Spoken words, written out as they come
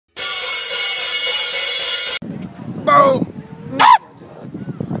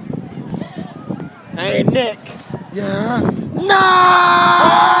Hey, Nick. Yeah. No!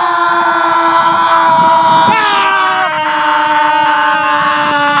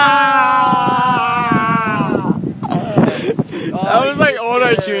 That was like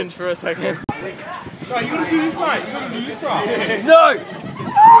auto-tuned for a second. No, you gotta do this, mate. You gotta do this, bro. No!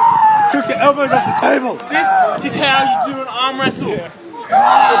 Took your elbows off the table. This is how you do an arm wrestle. Yeah.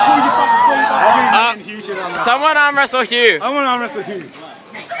 Someone arm wrestle Hugh. I want to arm wrestle Hugh.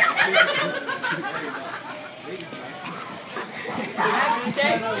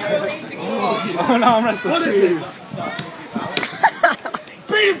 I want to arm wrestle Hugh. What is this?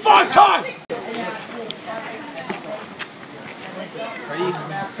 Beat him 5 times! Ready,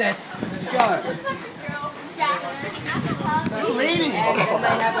 set, go. Leaning. And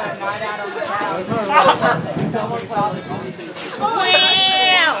they have a night out on the town. Someone put out the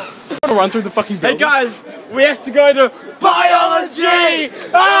Wow! I wanna run through the fucking building. Hey guys, we have to go to biology!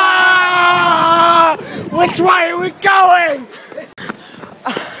 Ah! Which way are we going?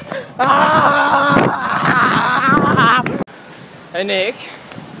 Ah! Hey Nick.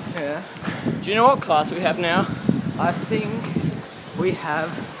 Yeah. Do you know what class we have now? I think we have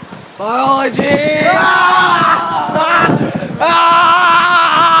biology.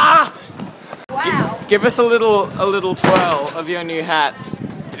 Wow. Give us a little twirl of your new hat.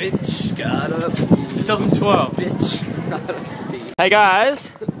 Bitch, gotta It doesn't swirl. bitch. Hey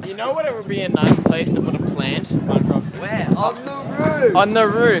guys, you know what it would be a nice place to put a plant? Where? On the roof. On the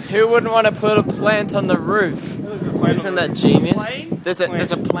roof. Who wouldn't want to put a plant on the roof? Isn't that genius? There's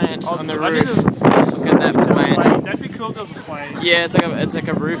a plant on the roof. Look at that plant. That'd be cool if there was a plane. Yeah, it's like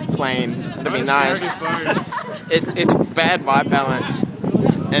a roof plane. That'd be nice. It's bad white balance,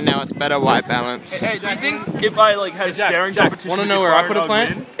 and now it's better white balance. Hey, do you think if I like had a staring competition, wanna know where I put a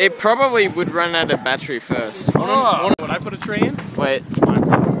plant? It probably would run out of battery first. Would I put a tree in? Wait.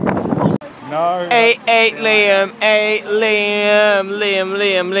 No. Hey, Liam. Hey, Liam.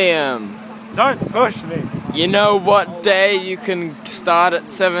 Don't push me. You know what day you can start at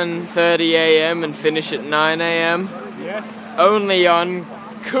 7:30 a.m. and finish at 9 a.m.? Yes. Only on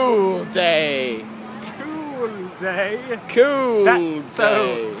Cool Day. Cool day. Cool That's so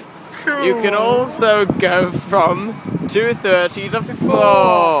Day. Cool. You can also go from 2:30 to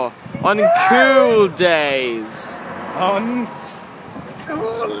 4 on cool days. On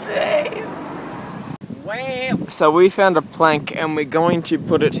Cool days. Wow. So we found a plank and we're going to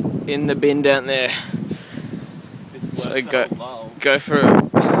put it in the bin down there. So go for it.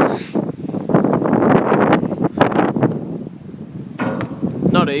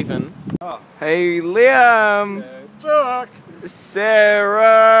 Not even. Oh. Hey Liam!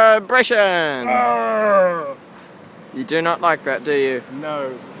 Celebration! You do not like that, do you?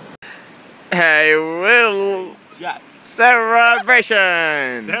 No. Hey Will! Jack.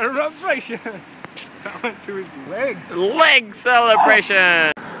 Celebration! Celebration. That went to his leg. Leg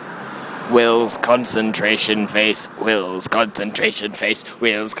celebration! Will's concentration face, Will's concentration face,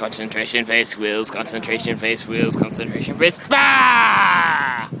 Will's concentration face, Will's concentration face, Will's concentration face.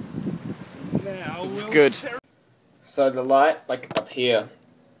 Bah! Now we'll Good. So the light, like up here,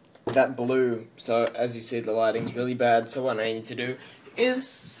 that blue, so as you see the lighting's really bad, so what I need to do is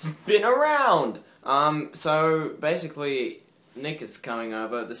spin around. So basically Nick is coming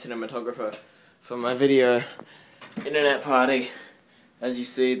over, the cinematographer, for my video internet party. As you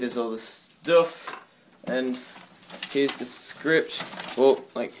see, there's all the stuff, and here's the script. Well,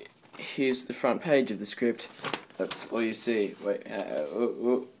 like, here's the front page of the script. That's all you see. Wait,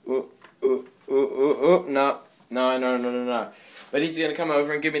 no. But he's gonna come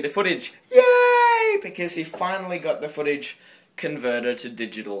over and give me the footage. Yay! Because he finally got the footage converted to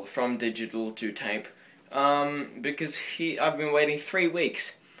digital, from digital to tape. Because I've been waiting 3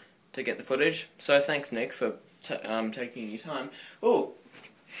 weeks to get the footage. So thanks, Nick, for taking your time. Oh,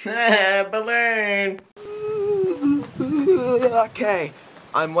 balloon. Okay,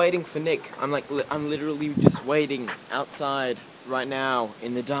 I'm waiting for Nick. I'm literally just waiting outside right now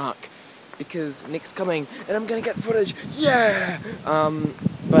in the dark because Nick's coming and I'm gonna get the footage. Yeah.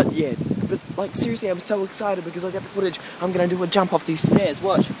 But like seriously, I'm so excited because I get the footage. I'm gonna do a jump off these stairs.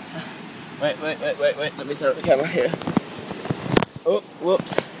 Watch. Wait. Let me set up the camera here. Oh,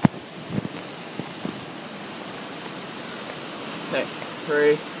 whoops. Okay,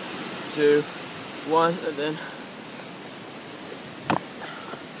 3, 2, 1, and then.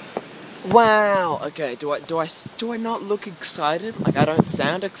 Wow. Okay. Do I not look excited? Like I don't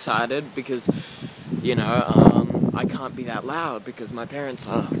sound excited because, you know, I can't be that loud because my parents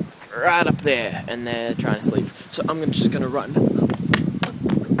are right up there and they're trying to sleep. So I'm just gonna run.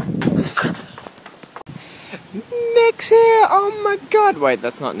 Nick Nick's here! Oh my god! Wait,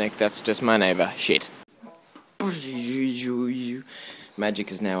 that's not Nick, that's just my neighbour. Shit.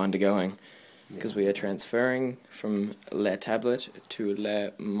 Magic is now undergoing. Because we are transferring from their tablet to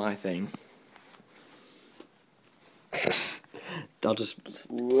their my thing. I'll just...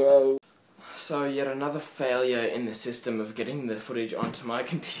 Whoa. So yet another failure in the system of getting the footage onto my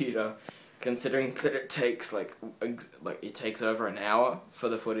computer, considering that it takes like it takes over an hour for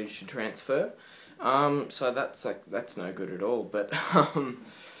the footage to transfer. So that's no good at all. But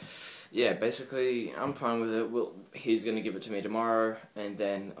yeah, basically I'm fine with it. He's gonna give it to me tomorrow, and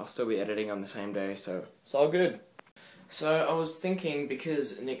then I'll still be editing on the same day. So it's all good. So I was thinking,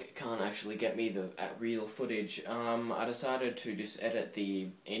 because Nick can't actually get me the real footage, I decided to just edit the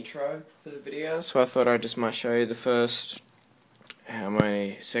intro for the video. So I thought I just might show you the first, how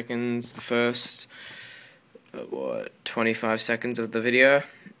many seconds, the first, 25 seconds of the video.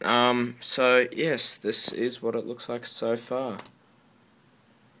 So yes, this is what it looks like so far.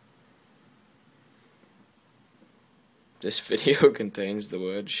 This video contains the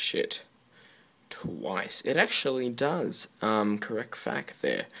word shit twice. It actually does. Correct fact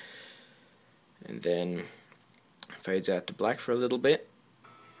there. And then fades out to black for a little bit.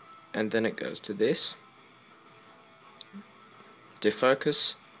 And then it goes to this.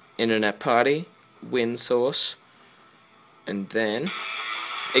 Defocus, internet party, win source. And then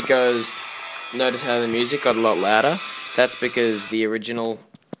it goes, notice how the music got a lot louder? That's because the original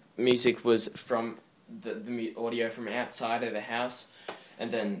music was from the audio from outside of the house,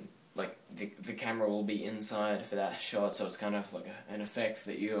 and then like the camera will be inside for that shot, so it's kind of like an effect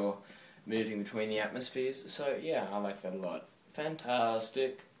that you're moving between the atmospheres. So yeah, I like that a lot.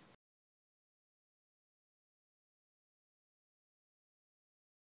 Fantastic.